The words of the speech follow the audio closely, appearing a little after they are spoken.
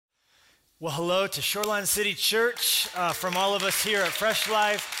Well, hello to Shoreline City Church from all of us here at Fresh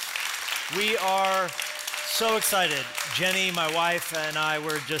Life. We are so excited. Jenny, my wife, and I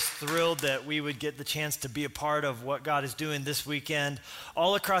were just thrilled that we would get the chance to be a part of what God is doing this weekend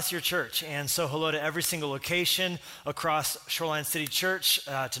all across your church. And so hello to every single location across Shoreline City Church,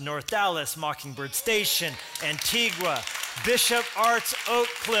 to North Dallas, Mockingbird Station, Antigua, Bishop Arts, Oak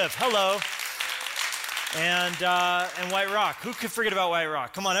Cliff. Hello. And White Rock. Who could forget about White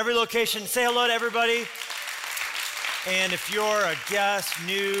Rock? Come on, every location, say hello to everybody. And if you're a guest,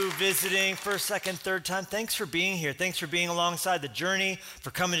 new, visiting, first, second, third time, thanks for being here. Thanks for being alongside the journey,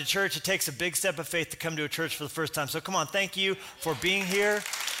 for coming to church. It takes a big step of faith to come to a church for the first time. So come on, thank you for being here.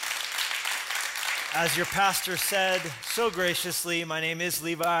 As your pastor said so graciously, my name is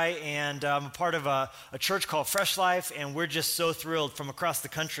Levi, and I'm a part of a church called Fresh Life, and we're just so thrilled from across the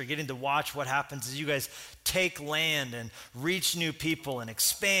country getting to watch what happens as you guys take land and reach new people and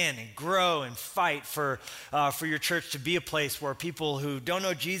expand and grow and fight for your church to be a place where people who don't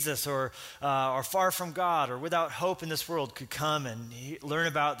know Jesus or are far from God or without hope in this world could come and learn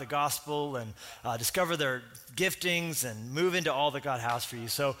about the gospel and discover their giftings and move into all that God has for you.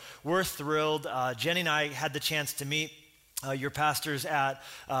 So we're thrilled. Jenny and I had the chance to meet your pastors at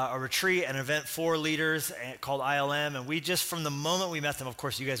a retreat, an event for leaders called ILM, and we just, from the moment we met them, of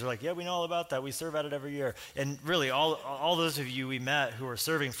course, you guys were like, yeah, we know all about that. We serve at it every year. And really, all those of you we met who are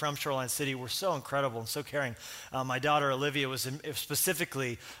serving from Shoreline City were so incredible and so caring. My daughter, Olivia, was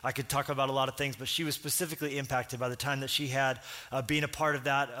specifically, I could talk about a lot of things, but she was specifically impacted by the time that she had being a part of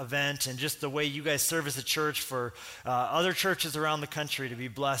that event, and just the way you guys serve as a church for other churches around the country to be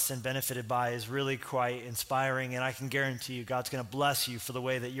blessed and benefited by is really quite inspiring, and I can guarantee you, God's going to bless you for the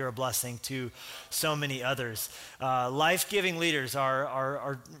way that you're a blessing to so many others. Life-giving leaders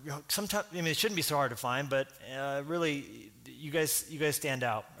are sometimes, I mean, it shouldn't be so hard to find, but really, you guys stand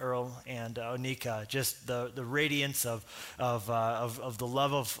out, Earl and Onika. Just the radiance of the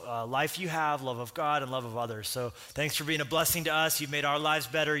love of life you have, love of God, and love of others. So thanks for being a blessing to us. You've made our lives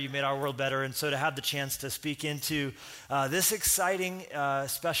better. You've made our world better. And so to have the chance to speak into this exciting,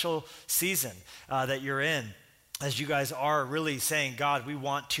 special season that you're in, as you guys are really saying, God, we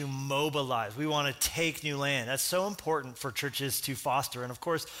want to mobilize. We want to take new land. That's so important for churches to foster. And of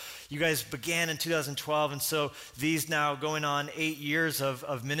course, you guys began in 2012, and so these now going on 8 years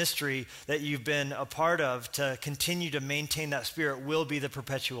of ministry that you've been a part of to continue to maintain that spirit will be the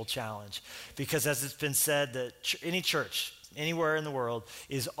perpetual challenge. Because as it's been said, that any church, anywhere in the world,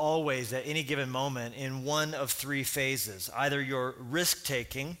 is always at any given moment in one of three phases. Either you're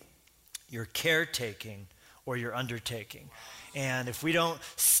risk-taking, you're caretaking, or your undertaking. And if we don't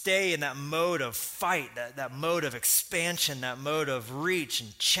stay in that mode of fight, that mode of expansion, that mode of reach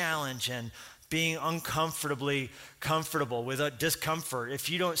and challenge and being uncomfortably comfortable with discomfort, if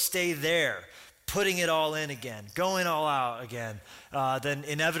you don't stay there, putting it all in again, going all out again, then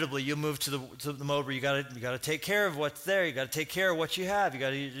inevitably you'll move to the mode where you got to take care of what's there. You got to take care of what you have. You got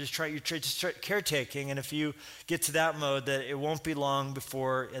to just try caretaking. And if you get to that mode, that it won't be long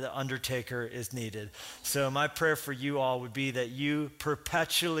before the undertaker is needed. So my prayer for you all would be that you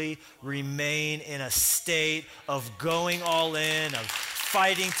perpetually remain in a state of going all in, of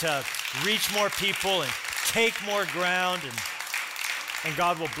fighting to reach more people and take more ground, and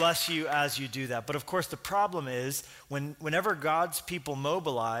God will bless you as you do that. But of course, the problem is whenever God's people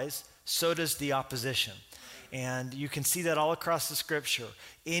mobilize, so does the opposition. And you can see that all across the scripture.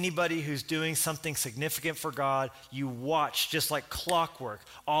 Anybody who's doing something significant for God, you watch just like clockwork.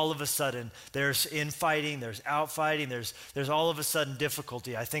 All of a sudden, there's infighting, there's outfighting, there's all of a sudden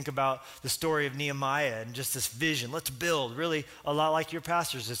difficulty. I think about the story of Nehemiah and just this vision. Let's build, really a lot like your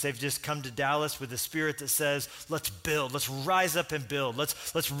pastors, as they've just come to Dallas with a spirit that says, let's build, let's rise up and build.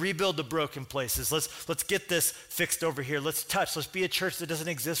 Let's rebuild the broken places. Let's get this fixed over here. Let's be a church that doesn't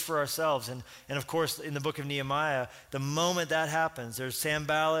exist for ourselves. And of course, in the book of Nehemiah, the moment that happens, there's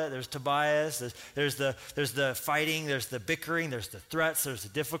Sanballat, there's Tobias, there's the fighting, there's the bickering, there's the threats, there's the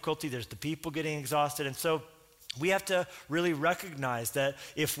difficulty, there's the people getting exhausted. And so we have to really recognize that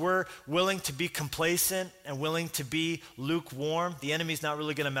if we're willing to be complacent and willing to be lukewarm, the enemy's not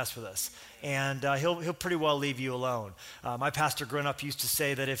really going to mess with us. And he'll pretty well leave you alone. My pastor growing up used to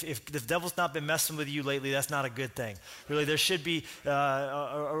say that if the devil's not been messing with you lately, that's not a good thing. Really, there should be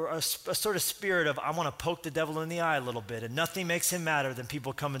a sort of spirit of, I want to poke the devil in the eye a little bit, and nothing makes him madder than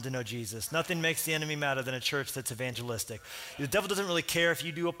people coming to know Jesus. Nothing makes the enemy madder than a church that's evangelistic. The devil doesn't really care if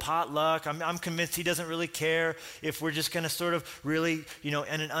you do a potluck. I'm convinced he doesn't really care if we're just going to sort of really, in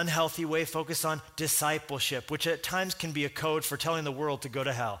an unhealthy way, focus on discipleship, which at times can be a code for telling the world to go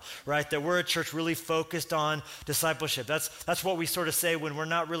to hell, right? That we're we're a church really focused on discipleship. That's what we sort of say when we're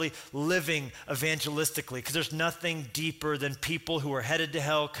not really living evangelistically, because there's nothing deeper than people who are headed to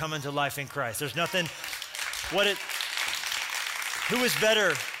hell coming to life in Christ. There's nothing, who was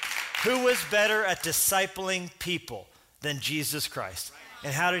better at discipling people than Jesus Christ?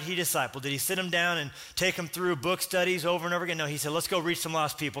 And how did he disciple? Did he sit them down and take them through book studies over and over again? No, he said, let's go reach some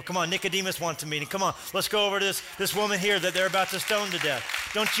lost people. Come on, Nicodemus wants a meeting. Come on, let's go over to this woman here that they're about to stone to death.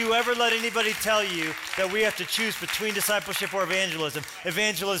 Don't you ever let anybody tell you that we have to choose between discipleship or evangelism.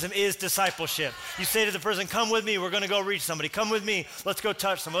 Evangelism is discipleship. You say to the person, come with me, we're going to go reach somebody. Come with me, let's go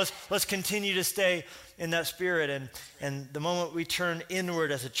touch them. Let's continue to stay in that spirit. And the moment we turn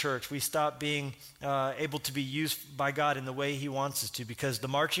inward as a church, we stop being able to be used by God in the way he wants us to, because the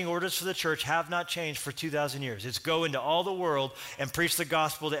marching orders for the church have not changed for 2,000 years. It's go into all the world and preach the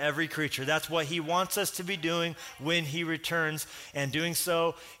gospel to every creature. That's what he wants us to be doing when he returns, and doing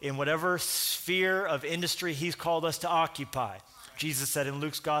so in whatever sphere of industry he's called us to occupy. Jesus said in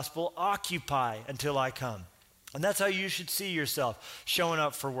Luke's gospel, occupy until I come. And that's how you should see yourself showing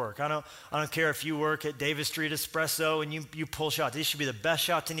up for work. I don't care if you work at Davis Street Espresso and you pull shots. These should be the best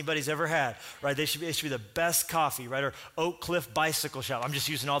shots anybody's ever had, right? It should be the best coffee, right? Or Oak Cliff Bicycle Shop. I'm just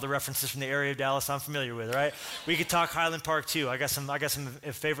using all the references from the area of Dallas I'm familiar with, right? We could talk Highland Park too. I got some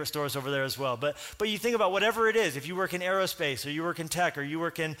favorite stores over there as well. But you think about whatever it is. If you work in aerospace, or you work in tech, or you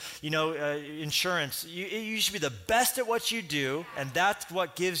work in insurance, you should be the best at what you do, and that's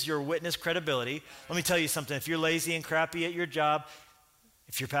what gives your witness credibility. Let me tell you something. If you're lazy and crappy at your job,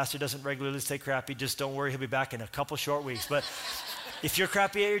 if your pastor doesn't regularly say crappy, just don't worry, he'll be back in a couple short weeks. But if you're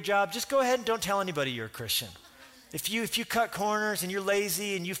crappy at your job, just go ahead and don't tell anybody you're a Christian. If you cut corners and you're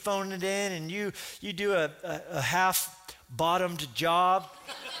lazy and you phone it in and you do a half-bottomed job,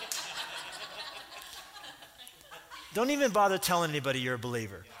 don't even bother telling anybody you're a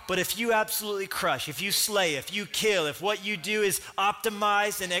believer. But if you absolutely crush, if you slay, if you kill, if what you do is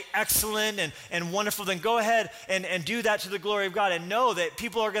optimized and excellent and wonderful, then go ahead and do that to the glory of God, and know that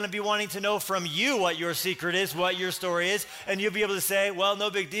people are going to be wanting to know from you what your secret is, what your story is, and you'll be able to say, well, no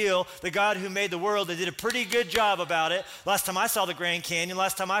big deal. The God who made the world, they did a pretty good job about it. Last time I saw the Grand Canyon,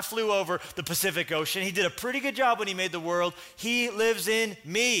 last time I flew over the Pacific Ocean, he did a pretty good job when he made the world. He lives in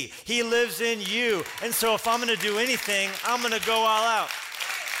me. He lives in you. And so if I'm going to do anything, I'm going to go all out.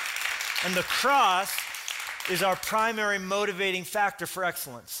 And the cross is our primary motivating factor for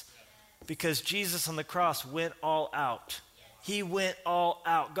excellence, because Jesus on the cross went all out. He went all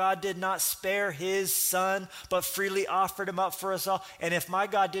out. God did not spare his son, but freely offered him up for us all. And if my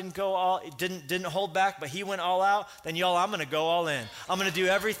God didn't hold back, but he went all out, then y'all, I'm going to go all in. I'm going to do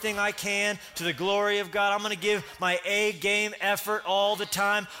everything I can to the glory of God. I'm going to give my A-game effort all the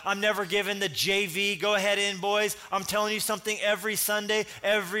time. I'm never giving the JV, go ahead in, boys. I'm telling you something every Sunday,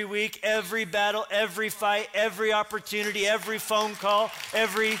 every week, every battle, every fight, every opportunity, every phone call,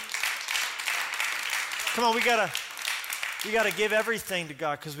 come on, we got to give everything to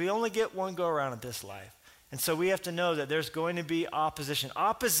God, because we only get one go around in this life. And so we have to know that there's going to be opposition.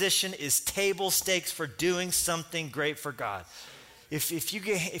 Opposition is table stakes for doing something great for God. If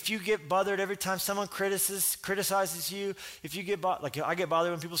you get bothered every time someone criticizes you, if you get bothered, like I get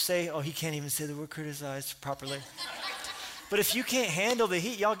bothered when people say, oh, he can't even say the word criticize properly. But if you can't handle the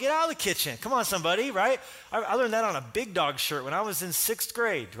heat, y'all get out of the kitchen. Come on, somebody, right? I learned that on a Big Dog shirt when I was in 6th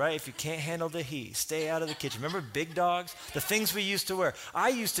grade, right? If you can't handle the heat, stay out of the kitchen. Remember Big Dogs? The things we used to wear. I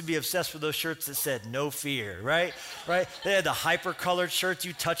used to be obsessed with those shirts that said no fear, right? They had the hyper-colored shirts.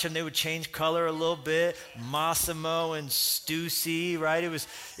 You touch them, they would change color a little bit. Massimo and Stussy, right?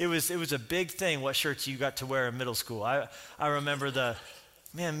 It was a big thing what shirts you got to wear in middle school. I remember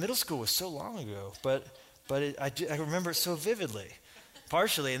middle school was so long ago, but I remember it so vividly.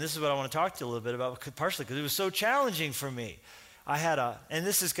 Partially, and this is what I want to talk to you a little bit about, partially because it was so challenging for me. And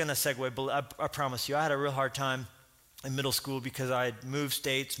this is going to segue, but I promise you, I had a real hard time in middle school because I had moved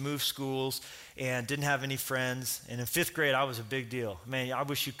states, moved schools, and didn't have any friends. And in 5th grade, I was a big deal. Man, I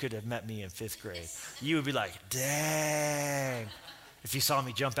wish you could have met me in 5th grade. You would be like, dang. If you saw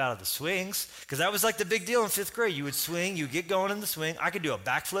me jump out of the swings, because that was like the big deal in 5th grade. You would swing, you get going in the swing. I could do a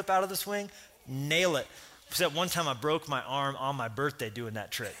backflip out of the swing, nail it. Except one time I broke my arm on my birthday doing that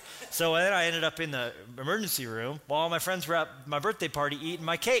trick. So then I ended up in the emergency room while all my friends were at my birthday party eating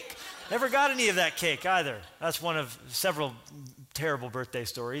my cake. Never got any of that cake either. That's one of several terrible birthday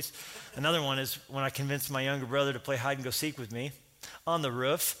stories. Another one is when I convinced my younger brother to play hide and go seek with me on the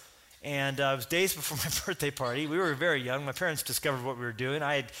roof. And it was days before my birthday party. We were very young. My parents discovered what we were doing.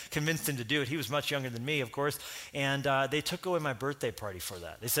 I had convinced him to do it. He was much younger than me, of course. And they took away my birthday party for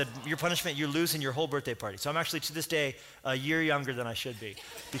that. They said, your punishment, you're losing your whole birthday party. So I'm actually, to this day, a year younger than I should be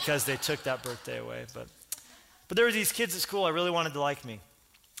because they took that birthday away. But there were these kids at school I really wanted to like me.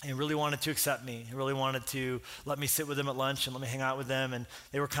 And really wanted to accept me. He really wanted to let me sit with them at lunch and let me hang out with them. And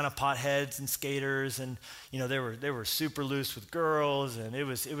they were kind of potheads and skaters, and they were super loose with girls. And it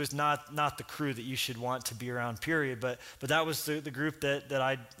was not the crew that you should want to be around. Period. But that was the group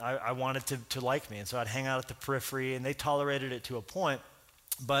that I wanted to like me. And so I'd hang out at the periphery, and they tolerated it to a point.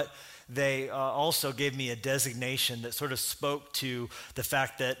 But they also gave me a designation that sort of spoke to the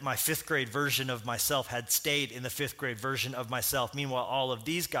fact that my fifth grade version of myself had stayed in the fifth grade version of myself. Meanwhile, all of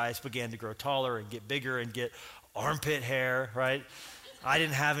these guys began to grow taller and get bigger and get armpit hair, right? I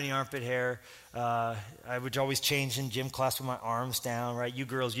didn't have any armpit hair. I would always change in gym class with my arms down, right? You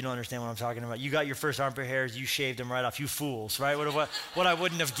girls, you don't understand what I'm talking about. You got your first armpit hairs, you shaved them right off, you fools, right? What I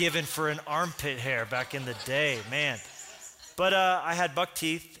wouldn't have given for an armpit hair back in the day, man. But I had buck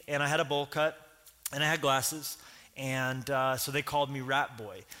teeth, and I had a bowl cut, and I had glasses, and so they called me Rat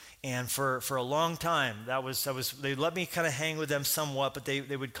Boy. And for a long time, they let me kind of hang with them somewhat, but they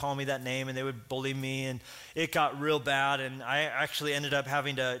would call me that name, and they would bully me, and it got real bad, and I actually ended up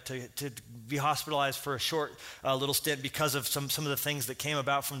having to be hospitalized for a short little stint because of some of the things that came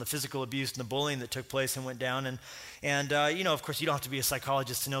about from the physical abuse and the bullying that took place and went down. And of course, you don't have to be a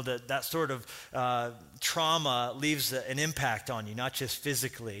psychologist to know that sort of trauma leaves an impact on you, not just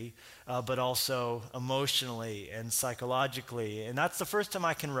physically, but also emotionally and psychologically. And that's the first time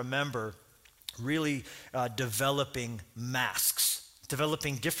I can remember really developing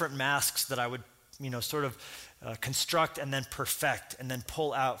different masks that I would, sort of construct and then perfect and then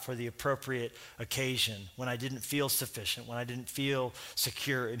pull out for the appropriate occasion when I didn't feel sufficient, when I didn't feel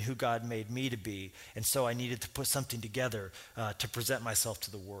secure in who God made me to be. And so I needed to put something together to present myself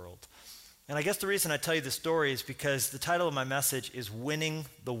to the world. And I guess the reason I tell you this story is because the title of my message is Winning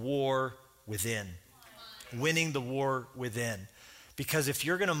the War Within. Winning the War Within. Because if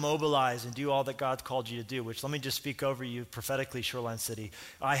you're going to mobilize and do all that God's called you to do, which let me just speak over you prophetically, Shoreline City,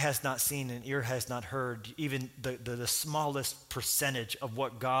 eye has not seen and ear has not heard even the smallest percentage of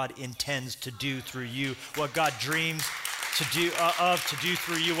what God intends to do through you, what God dreams to do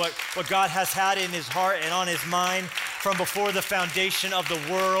through you, what God has had in his heart and on his mind from before the foundation of the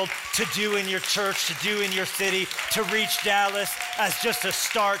world to do in your church, to do in your city, to reach Dallas as just a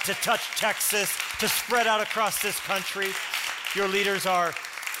start, to touch Texas, to spread out across this country. Your leaders are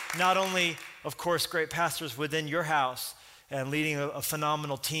not only, of course, great pastors within your house and leading a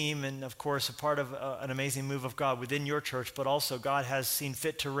phenomenal team and, of course, a part of an amazing move of God within your church, but also God has seen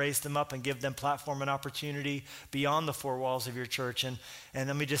fit to raise them up and give them platform and opportunity beyond the four walls of your church. And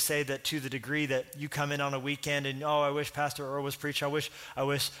let me just say that to the degree that you come in on a weekend and, I wish Pastor Earl was preaching, I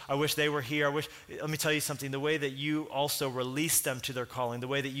wish they were here, let me tell you something, the way that you also release them to their calling, the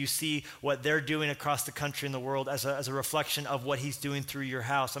way that you see what they're doing across the country and the world as a reflection of what he's doing through your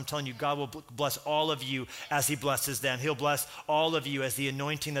house, I'm telling you, God will bless all of you as he blesses them. He'll bless all of you as the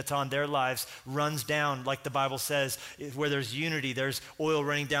anointing that's on their lives runs down, like the Bible says, where there's unity, there's oil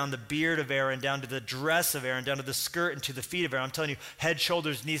running down the beard of Aaron, down to the dress of Aaron, down to the skirt and to the feet of Aaron. I'm telling you, head,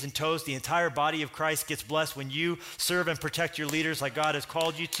 shoulders, knees, and toes, the entire body of Christ gets blessed when you serve and protect your leaders like God has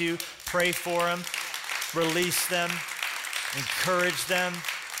called you to. Pray for them, release them, encourage them,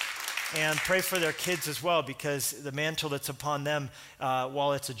 and pray for their kids as well, because the mantle that's upon them,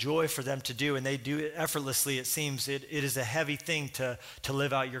 while it's a joy for them to do, and they do it effortlessly, it seems, it is a heavy thing to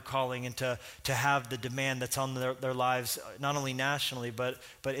live out your calling and to have the demand that's on their lives, not only nationally, but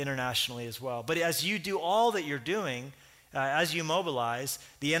internationally as well. But as you do all that you're doing, as you mobilize,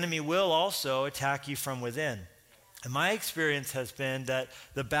 the enemy will also attack you from within. And my experience has been that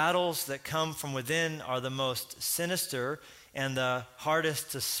the battles that come from within are the most sinister and the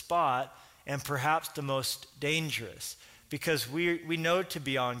hardest to spot and perhaps the most dangerous, because we know to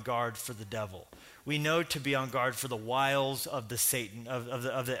be on guard for the devil. We know to be on guard for the wiles of the Satan,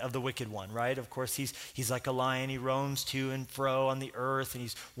 of the wicked one, right? Of course, he's like a lion. He roams to and fro on the earth, and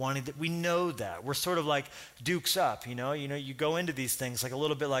he's wanting that. We know that. We're sort of like dukes up, you know. You go into these things like a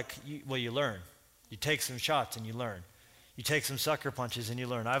little bit like, you learn. You take some shots and you learn. You take some sucker punches and you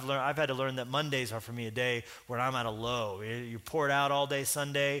learn. I've had to learn that Mondays are for me a day where I'm at a low. You pour it out all day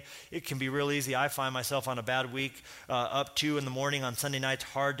Sunday. It can be real easy. I find myself on a bad week up 2 in the morning on Sunday nights,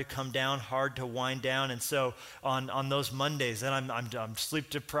 hard to come down, hard to wind down. And so on those Mondays, then I'm sleep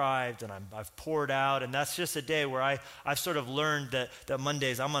deprived and I've poured out. And that's just a day where I've sort of learned that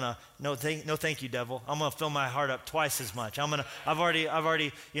Mondays I'm gonna no thank you, devil. I'm gonna fill my heart up twice as much. I've already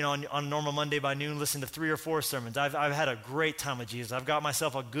on a normal Monday by noon listened to 3 or 4 sermons. I've had a great time with Jesus. I've got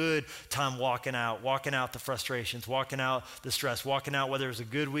myself a good time walking out the frustrations, walking out the stress, walking out whether it was a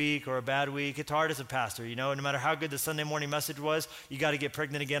good week or a bad week. It's hard as a pastor, no matter how good the Sunday morning message was, you got to get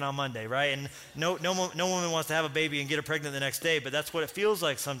pregnant again on Monday, right? And no woman wants to have a baby and get her pregnant the next day, but that's what it feels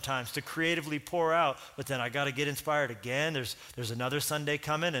like sometimes to creatively pour out. But then I got to get inspired again. There's another Sunday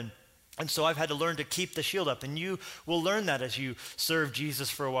coming, and so I've had to learn to keep the shield up. And you will learn that as you serve Jesus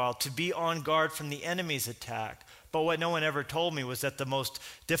for a while, to be on guard from the enemy's attack. But what no one ever told me was that the most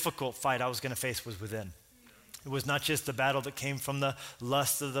difficult fight I was going to face was within. It was not just the battle that came from the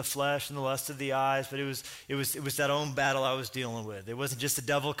lust of the flesh and the lust of the eyes, but it was that own battle I was dealing with. It wasn't just the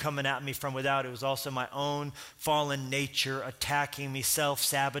devil coming at me from without. It was also my own fallen nature attacking me,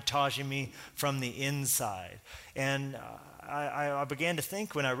 self-sabotaging me from the inside. And I began to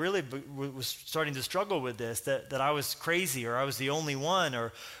think when I really was starting to struggle with this that I was crazy, or I was the only one,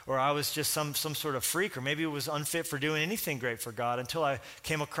 or I was just some sort of freak, or maybe it was unfit for doing anything great for God, until I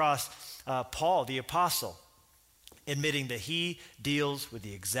came across Paul, the apostle, admitting that he deals with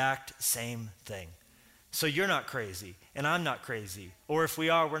the exact same thing. So you're not crazy, and I'm not crazy. Or if we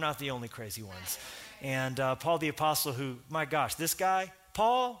are, we're not the only crazy ones. And Paul the apostle, who, my gosh, this guy,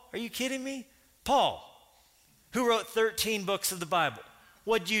 Paul, are you kidding me? Paul, who wrote 13 books of the Bible.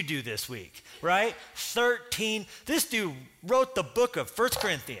 What'd you do this week, right? 13. This dude wrote the book of 1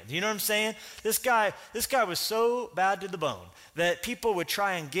 Corinthians. You know what I'm saying? This guy was so bad to the bone that people would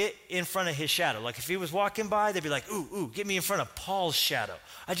try and get in front of his shadow. Like if he was walking by, they'd be like, ooh, get me in front of Paul's shadow.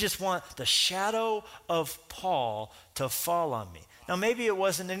 I just want the shadow of Paul to fall on me. Now, maybe it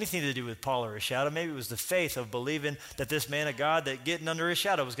wasn't anything to do with Paul or his shadow. Maybe it was the faith of believing that this man of God, that getting under his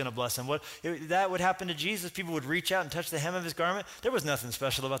shadow was going to bless him. That would happen to Jesus. People would reach out and touch the hem of his garment. There was nothing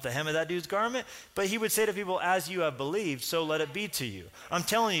special about the hem of that dude's garment, but he would say to people, as you have believed, so let it be to you. I'm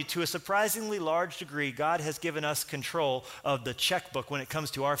telling you, to a surprisingly large degree, God has given us control of the checkbook when it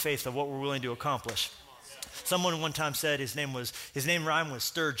comes to our faith of what we're willing to accomplish. Someone one time said his name rhymed with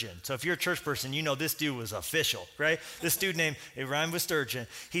Sturgeon. So if you're a church person, you know this dude was official, right? This dude it rhymed with Sturgeon.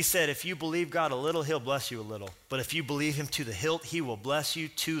 He said, if you believe God a little, he'll bless you a little. But if you believe him to the hilt, he will bless you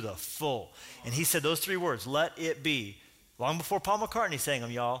to the full. And he said those 3 words, let it be. Long before Paul McCartney sang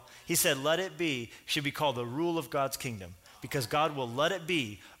them, y'all. He said, let it be should be called the rule of God's kingdom, because God will let it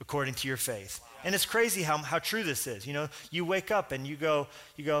be according to your faith. And it's crazy how true this is. You wake up and you go,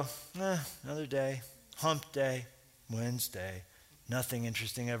 another day. Hump day, Wednesday, nothing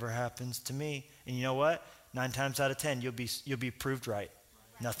interesting ever happens to me. And you know what? 9 times out of 10, you'll be proved right.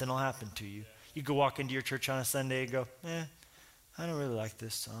 Nothing will happen to you. You go walk into your church on a Sunday and go, I don't really like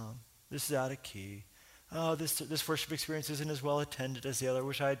this song. This is out of key. Oh, this worship experience isn't as well attended as the other. I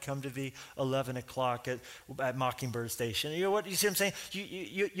wish I had come to the 11 o'clock at Mockingbird Station. You know what? You see what I'm saying?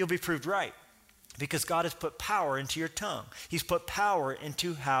 You'll be proved right. Because God has put power into your tongue. He's put power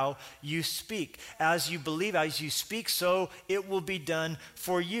into how you speak. As you believe, as you speak, so it will be done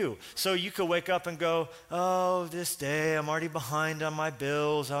for you. So you could wake up and go, oh, this day I'm already behind on my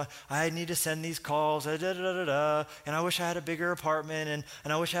bills. I need to send these calls, and I wish I had a bigger apartment,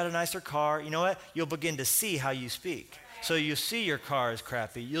 and I wish I had a nicer car. You know what? You'll begin to see how you speak. So you see your car is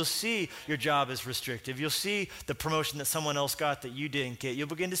crappy. You'll see your job is restrictive. You'll see the promotion that someone else got that you didn't get. You'll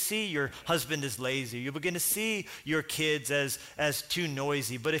begin to see your husband is lazy. You'll begin to see your kids as too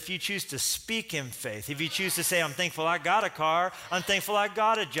noisy. But if you choose to speak in faith, if you choose to say, I'm thankful I got a car, I'm thankful I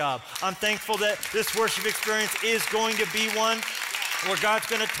got a job, I'm thankful that this worship experience is going to be one where God's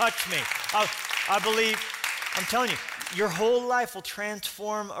going to touch me. I believe, I'm telling you, your whole life will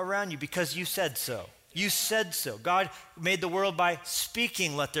transform around you because you said so. You said so. God made the world by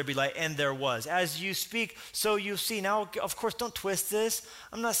speaking, let there be light, and there was. As you speak, so you see. Now, of course, don't twist this.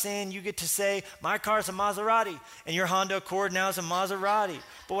 I'm not saying you get to say, my car's a Maserati, and your Honda Accord now is a Maserati.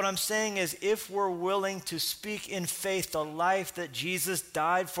 But what I'm saying is, if we're willing to speak in faith the life that Jesus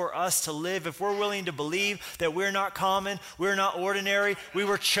died for us to live, if we're willing to believe that we're not common, we're not ordinary, we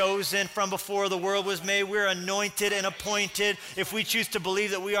were chosen from before the world was made, we're anointed and appointed, if we choose to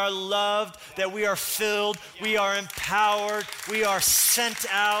believe that we are loved, that we are filled, we are empowered, we are sent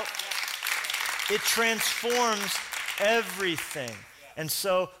out, it transforms everything. And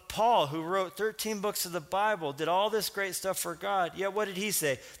so Paul, who wrote 13 books of the Bible, did all this great stuff for God. Yet what did he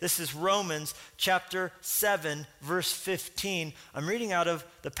say? This is Romans chapter 7, verse 15. I'm reading out of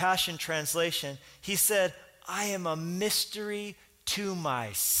the Passion Translation. He said, I am a mystery to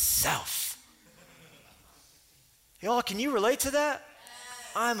myself. Y'all, can you relate to that?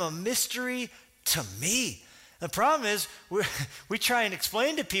 I'm a mystery to me. The problem is we try and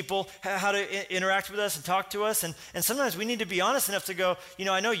explain to people how to interact with us and talk to us, and sometimes we need to be honest enough to go,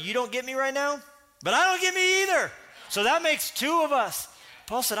 I know you don't get me right now, but I don't get me either. So that makes two of us.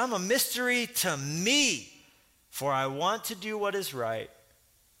 Paul said, I'm a mystery to me, for I want to do what is right,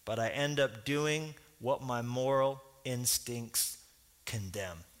 but I end up doing what my moral instincts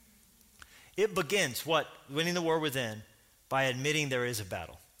condemn. It begins, winning the war within, by admitting there is a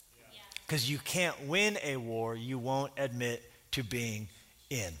battle. Because you can't win a war you won't admit to being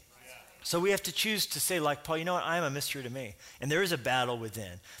in. So we have to choose to say, like Paul, you know what? I am a mystery to me. And there is a battle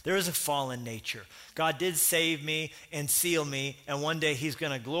within. There is a fallen nature. God did save me and seal me, and one day he's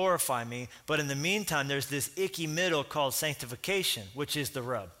going to glorify me. But in the meantime, there's this icky middle called sanctification, which is the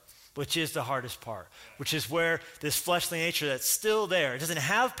rub, which is the hardest part, which is where this fleshly nature that's still there, it doesn't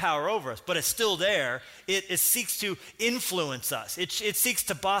have power over us, but it's still there. It seeks to influence us. It seeks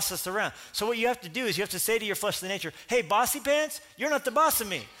to boss us around. So what you have to do is you have to say to your fleshly nature, hey, bossy pants, you're not the boss of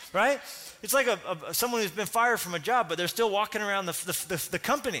me, right? It's like someone who's been fired from a job, but they're still walking around the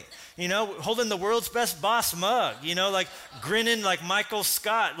company, holding the world's best boss mug, like grinning like Michael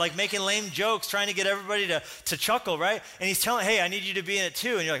Scott, like making lame jokes, trying to get everybody to chuckle, right? And he's telling, hey, I need you to be in it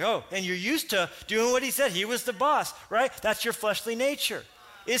too. And you're like, oh, and you're used to doing what he said. He was the boss, right? That's your fleshly nature.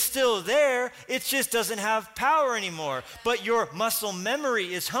 It's still there. It just doesn't have power anymore. But your muscle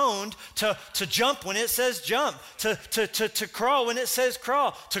memory is honed to jump when it says jump, to crawl when it says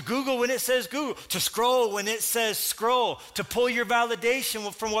crawl, to Google when it says Google, to scroll when it says scroll, to pull your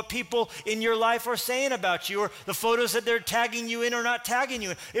validation from what people in your life are saying about you or the photos that they're tagging you in or not tagging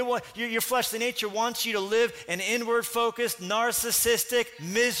you in. Your fleshly nature wants you to live an inward-focused, narcissistic,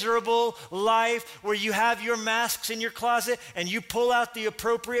 miserable life where you have your masks in your closet and you pull out the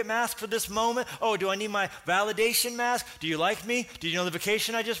appropriate mask for this moment. Oh, do I need my validation mask? Do you like me? Do you know the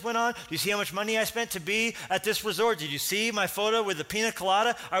vacation I just went on? Do you see how much money I spent to be at this resort? Did you see my photo with the pina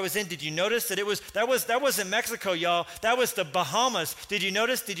colada I was in? Did you notice that that wasn't Mexico, y'all? That was the Bahamas. Did you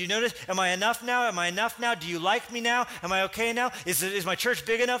notice? Am I enough now? Am I enough now? Do you like me now? Am I okay now? Is my church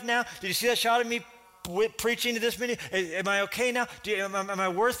big enough now? Did you see that shot of me preaching to this many? Am I okay now? Am I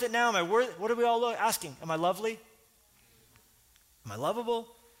worth it now? What are we all asking? Am I lovely? Am I lovable?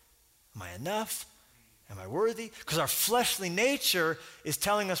 Am I enough? Am I worthy? Because our fleshly nature is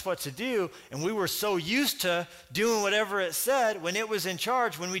telling us what to do, and we were so used to doing whatever it said when it was in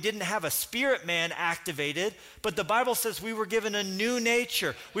charge, when we didn't have a spirit man activated. But the Bible says we were given a new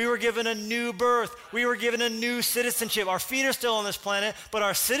nature. We were given a new birth. We were given a new citizenship. Our feet are still on this planet, but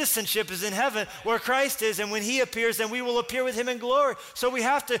our citizenship is in heaven where Christ is, and when he appears, then we will appear with him in glory. So we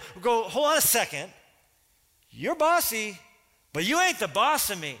have to go, hold on a second. You're bossy, but you ain't the boss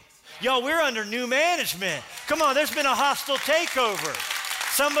of me. Y'all, we're under new management. Come on, there's been a hostile takeover.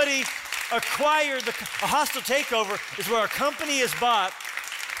 Somebody acquired a hostile takeover is where a company is bought,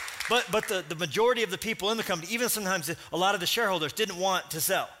 but the majority of the people in the company, even sometimes a lot of the shareholders, didn't want to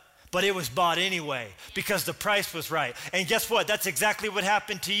sell. But it was bought anyway because the price was right. And guess what? That's exactly what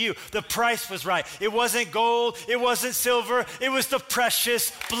happened to you. The price was right. It wasn't gold. It wasn't silver. It was the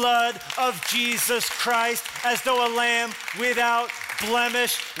precious blood of Jesus Christ as though a lamb without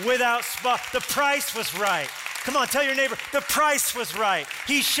blemish, without spot. The price was right. Come on, tell your neighbor, the price was right.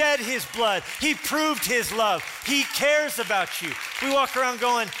 He shed his blood. He proved his love. He cares about you. We walk around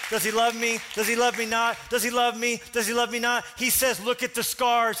going, does he love me? Does he love me not? Does he love me? Does he love me not? He says, look at the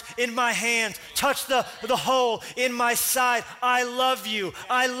scars in my hands. Touch the hole in my side. I love you.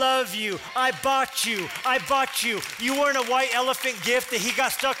 I love you. I bought you. I bought you. You weren't a white elephant gift that he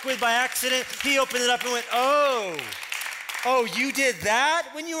got stuck with by accident. He opened it up and went, oh, you did that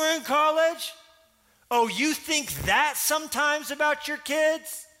when you were in college? Oh, you think that sometimes about your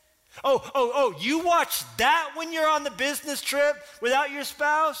kids? Oh, you watch that when you're on the business trip without your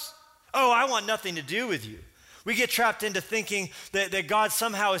spouse? Oh, I want nothing to do with you. We get trapped into thinking that God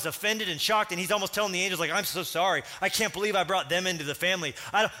somehow is offended and shocked, and he's almost telling the angels, like, I'm so sorry. I can't believe I brought them into the family.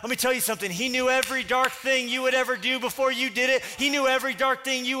 Let me tell you something. He knew every dark thing you would ever do before you did it. He knew every dark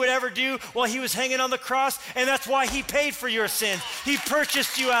thing you would ever do while he was hanging on the cross, and that's why he paid for your sins. He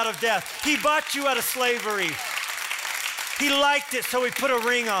purchased you out of death. He bought you out of slavery. He liked it, so he put a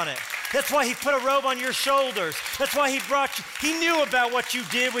ring on it. That's why he put a robe on your shoulders. That's why he brought you. He knew about what you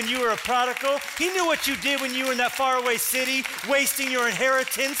did when you were a prodigal. He knew what you did when you were in that faraway city, wasting your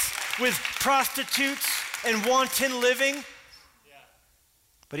inheritance with prostitutes and wanton living.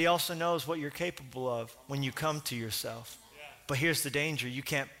 But he also knows what you're capable of when you come to yourself. But here's the danger. You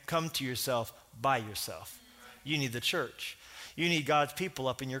can't come to yourself by yourself. You need the church. You need God's people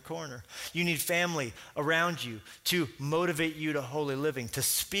up in your corner. You need family around you to motivate you to holy living, to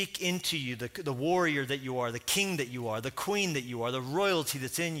speak into you the warrior that you are, the king that you are, the queen that you are, the royalty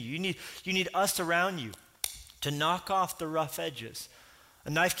that's in you. You need us around you to knock off the rough edges. A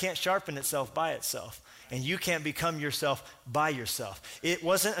knife can't sharpen itself by itself, and you can't become yourself by yourself. It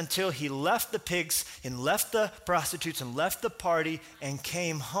wasn't until he left the pigs and left the prostitutes and left the party and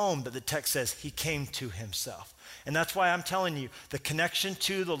came home that the text says he came to himself. And that's why I'm telling you, the connection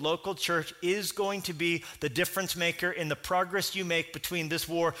to the local church is going to be the difference maker in the progress you make between this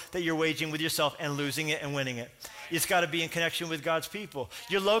war that you're waging with yourself and losing it and winning it. It's got to be in connection with God's people.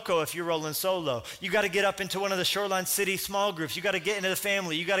 You're loco if you're rolling solo. You got to get up into one of the Shoreline City small groups. You got to get into the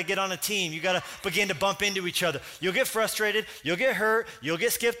family. You got to get on a team. You got to begin to bump into each other. You'll get frustrated. You'll get hurt. You'll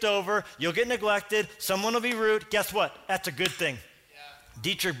get skipped over. You'll get neglected. Someone will be rude. Guess what? That's a good thing.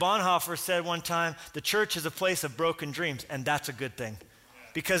 Dietrich Bonhoeffer said one time, the church is a place of broken dreams, and that's a good thing.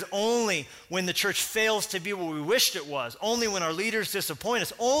 Because only when the church fails to be what we wished it was, only when our leaders disappoint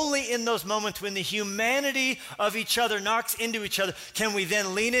us, only in those moments when the humanity of each other knocks into each other, can we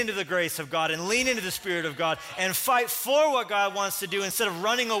then lean into the grace of God and lean into the Spirit of God and fight for what God wants to do instead of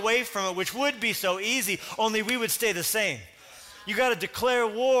running away from it, which would be so easy, only we would stay the same. You got to declare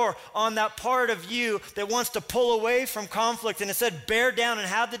war on that part of you that wants to pull away from conflict and instead bear down and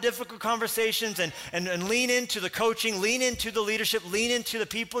have the difficult conversations and lean into the coaching, lean into the leadership, lean into the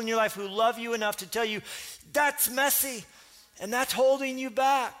people in your life who love you enough to tell you that's messy and that's holding you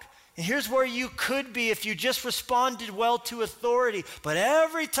back. And here's where you could be if you just responded well to authority. But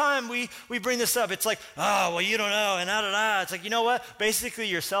every time we bring this up, it's like, oh, well, you don't know, and da-da-da. It's like, you know what? Basically,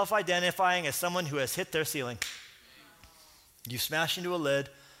 you're self-identifying as someone who has hit their ceiling. You smash into a lid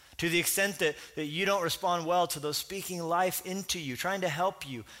to the extent that you don't respond well to those speaking life into you, trying to help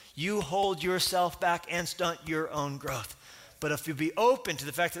you. You hold yourself back and stunt your own growth. But if you be open to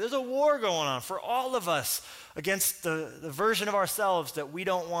the fact that there's a war going on for all of us against the version of ourselves that we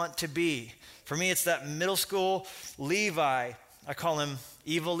don't want to be. For me, it's that middle school Levi, I call him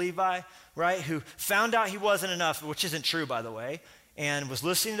evil Levi, right? Who found out he wasn't enough, which isn't true, by the way, and was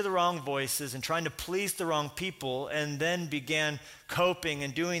listening to the wrong voices and trying to please the wrong people, and then began coping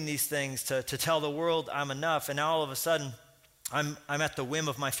and doing these things to tell the world I'm enough. And now all of a sudden, I'm at the whim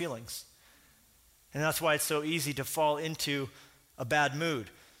of my feelings. And that's why it's so easy to fall into a bad mood.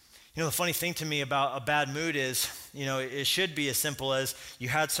 You know, the funny thing to me about a bad mood is, you know, it should be as simple as you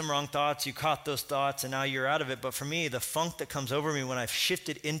had some wrong thoughts, you caught those thoughts, and now you're out of it. But for me, the funk that comes over me when I've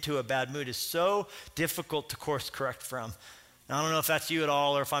shifted into a bad mood is so difficult to course correct from. Now, I don't know if that's you at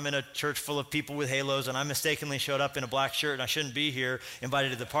all, or if I'm in a church full of people with halos and I mistakenly showed up in a black shirt and I shouldn't be here,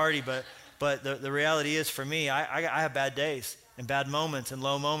 invited to the party. But the reality is, for me, I have bad days and bad moments and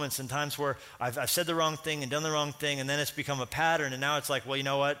low moments and times where I've said the wrong thing and done the wrong thing, and then it's become a pattern, and now it's like, well, you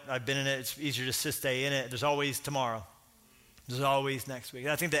know what? I've been in it. It's easier just to stay in it. There's always tomorrow. There's always next week.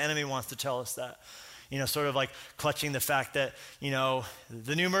 And I think the enemy wants to tell us that, you know, sort of like clutching the fact that, you know,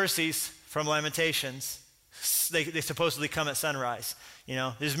 the new mercies from Lamentations, they supposedly come at sunrise. You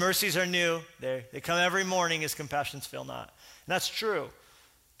know, his mercies are new. They come every morning. His compassions fail not. And that's true.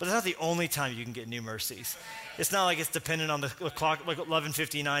 But that's not the only time you can get new mercies. It's not like it's dependent on the clock, like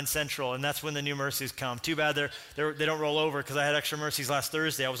 11:59 Central, and that's when the new mercies come. Too bad they don't roll over, because I had extra mercies last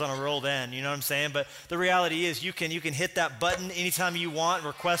Thursday. I was on a roll then, you know what I'm saying? But the reality is you can hit that button anytime you want,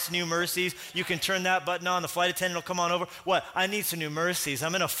 request new mercies. You can turn that button on. The flight attendant will come on over. What? I need some new mercies.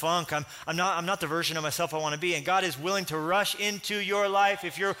 I'm in a funk. I'm not the version of myself I want to be. And God is willing to rush into your life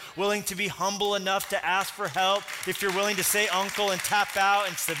if you're willing to be humble enough to ask for help, if you're willing to say uncle and tap out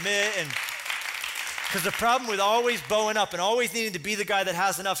and submit. And because the problem with always bowing up and always needing to be the guy that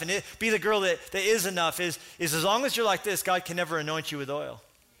has enough and be the girl that is enough is as long as you're like this, God can never anoint you with oil.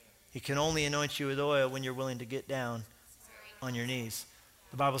 He can only anoint you with oil when you're willing to get down on your knees.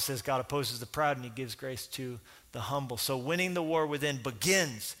 The Bible says God opposes the proud and he gives grace to the humble. So winning the war within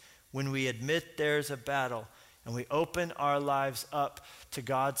begins when we admit there's a battle and we open our lives up to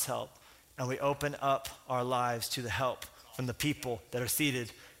God's help, and we open up our lives to the help from the people that are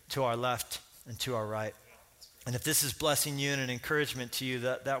seated to our left and to our right. And if this is blessing you and an encouragement to you,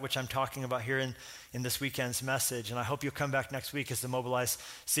 that which I'm talking about here in this weekend's message, and I hope you'll come back next week as the Mobilize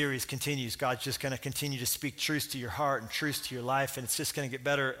series continues. God's just going to continue to speak truths to your heart and truths to your life, and it's just going to get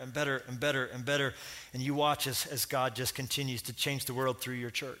better and better and better and better. And you watch as God just continues to change the world through your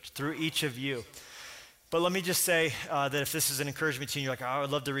church, through each of you. But let me just say that if this is an encouragement to you, you're like, oh, I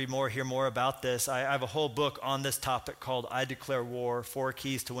would love to read more, hear more about this. I have a whole book on this topic called I Declare War, 4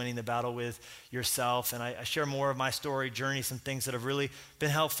 Keys to Winning the Battle with Yourself. And I share more of my story, journey, some things that have really been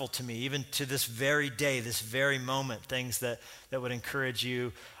helpful to me, even to this very day, this very moment, things that would encourage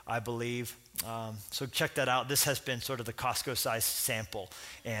you, I believe. So check that out. This has been sort of the Costco-sized sample.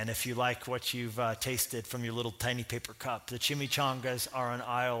 And if you like what you've tasted from your little tiny paper cup, the chimichangas are on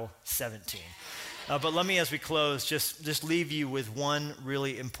aisle 17. But let me, as we close, just leave you with one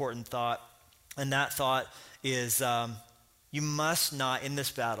really important thought. And that thought is you must not, in this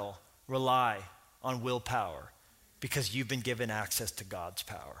battle, rely on willpower because you've been given access to God's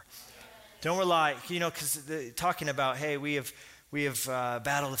power. Don't rely, because talking about, hey, we have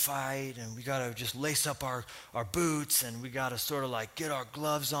battle to fight, and we got to just lace up our boots, and we got to sort of like get our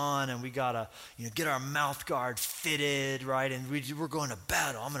gloves on, and we got to get our mouth guard fitted, right? And we're going to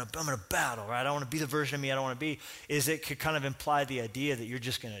battle. I'm gonna battle, right? I don't want to be the version of me I don't want to be. It could kind of imply the idea that you're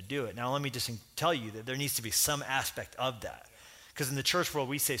just going to do it. Now let me just tell you that there needs to be some aspect of that, because in the church world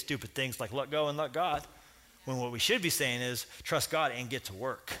we say stupid things like let go and let God, when what we should be saying is trust God and get to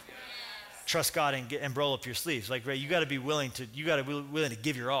work. Trust God and roll up your sleeves. Like, right, you got to be willing to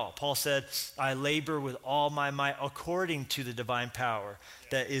give your all. Paul said, I labor with all my might according to the divine power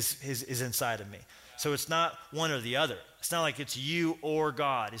that is inside of me. So it's not one or the other. It's not like it's you or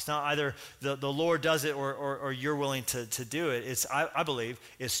God. It's not either the Lord does it or you're willing to do it. I believe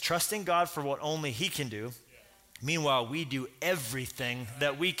it's trusting God for what only he can do. Meanwhile, we do everything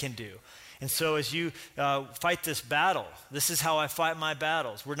that we can do. And so as you fight this battle, this is how I fight my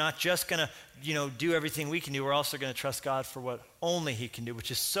battles. We're not just going to, do everything we can do. We're also going to trust God for what only he can do, which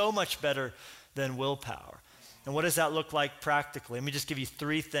is so much better than willpower. And what does that look like practically? Let me just give you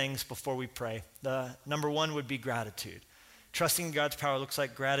 3 things before we pray. Number 1 would be gratitude. Trusting in God's power looks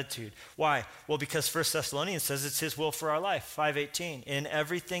like gratitude. Why? Well, because 1 Thessalonians says it's his will for our life, 5:18. In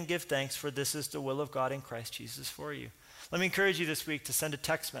everything give thanks, for this is the will of God in Christ Jesus for you. Let me encourage you this week to send a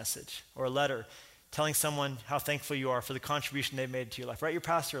text message or a letter telling someone how thankful you are for the contribution they've made to your life. Write your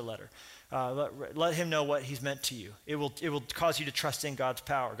pastor a letter. Let him know what he's meant to you. It will cause you to trust in God's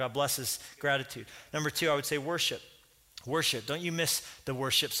power. God blesses gratitude. Number 2, I would say worship. Worship. Don't you miss the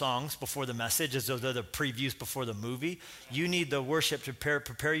worship songs before the message as though they're the previews before the movie. You need the worship to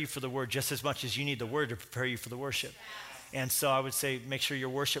prepare you for the word just as much as you need the word to prepare you for the worship. And so I would say make sure your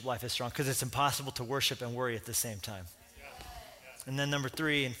worship life is strong, because it's impossible to worship and worry at the same time. And then number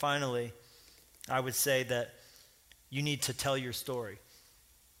 3, and finally, I would say that you need to tell your story.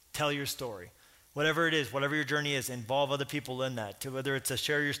 Tell your story. Whatever it is, whatever your journey is, involve other people in that. Whether it's a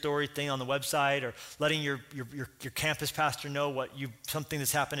share your story thing on the website or letting your campus pastor know something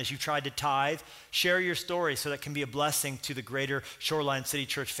that's happened as you tried to tithe. Share your story so that can be a blessing to the greater Shoreline City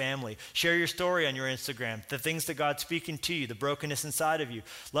Church family. Share your story on your Instagram, the things that God's speaking to you, the brokenness inside of you.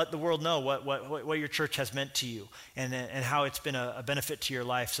 Let the world know what your church has meant to you and how it's been a benefit to your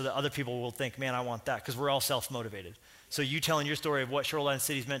life, so that other people will think, man, I want that, because we're all self-motivated. So you telling your story of what Shoreline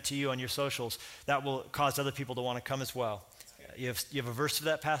City's meant to you on your socials, that will cause other people to want to come as well. You have a verse for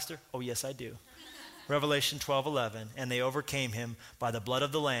that, Pastor? Oh, yes, I do. Revelation 12:11, and they overcame him by the blood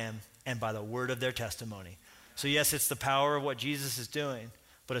of the Lamb and by the word of their testimony. So yes, it's the power of what Jesus is doing,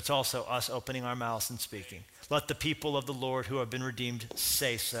 but it's also us opening our mouths and speaking. Let the people of the Lord who have been redeemed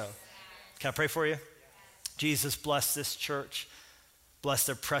say so. Can I pray for you? Jesus, bless this church. Bless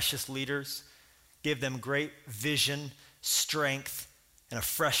their precious leaders. Give them great vision, strength, and a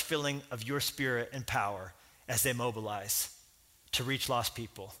fresh filling of your spirit and power as they mobilize to reach lost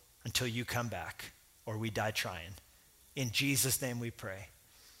people until you come back or we die trying. In Jesus' name we pray.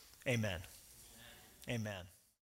 Amen. Amen.